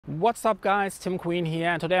What's up guys, Tim Queen here,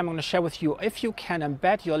 and today I'm going to share with you if you can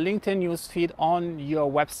embed your LinkedIn newsfeed on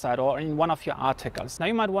your website or in one of your articles. Now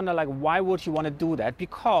you might wonder, like, why would you want to do that?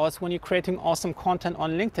 Because when you're creating awesome content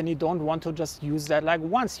on LinkedIn, you don't want to just use that like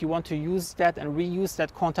once. You want to use that and reuse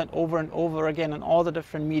that content over and over again in all the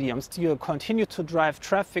different mediums. So you continue to drive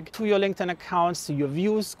traffic to your LinkedIn account, so your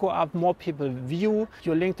views go up, more people view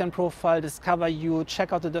your LinkedIn profile, discover you,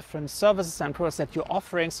 check out the different services and products that you're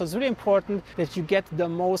offering. So it's really important that you get the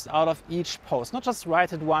most out of each post, not just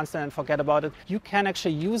write it once and then forget about it. You can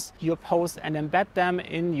actually use your posts and embed them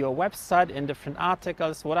in your website in different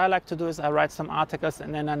articles. What I like to do is I write some articles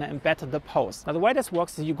and then I embed the post. Now the way this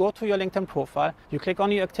works is you go to your LinkedIn profile, you click on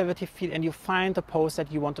your activity feed and you find the post that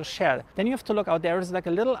you want to share. Then you have to look out, there is like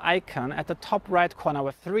a little icon at the top right corner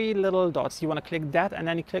with 3 little dots. You want to click that and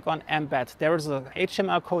then you click on embed. There is a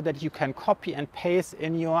HTML code that you can copy and paste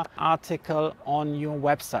in your article on your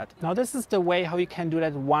website. Now this is the way how you can do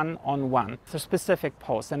that one-on-one. It's a specific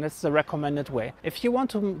post and it's the recommended way. If you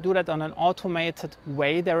want to do that on an automated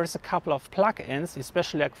way, there is a couple of plugins,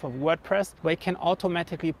 especially like for WordPress, where you can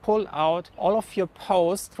automatically pull out all of your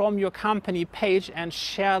posts from your company page and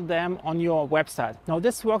share them on your website. Now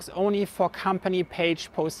this works only for company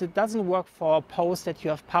page posts. It doesn't work for posts that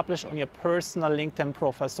you have published on your personal LinkedIn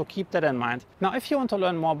profile, so keep that in mind. Now if you want to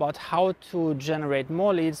learn more about how to generate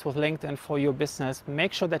more leads with LinkedIn for your business,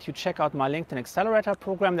 make sure that you check out my LinkedIn Accelerator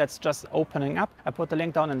program that's just opening up. I put the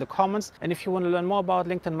link down in the comments. And if you want to learn more about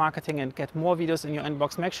LinkedIn marketing and get more videos in your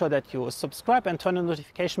inbox, make sure that you subscribe and turn the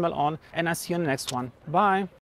notification bell on. And I'll see you in the next one. Bye.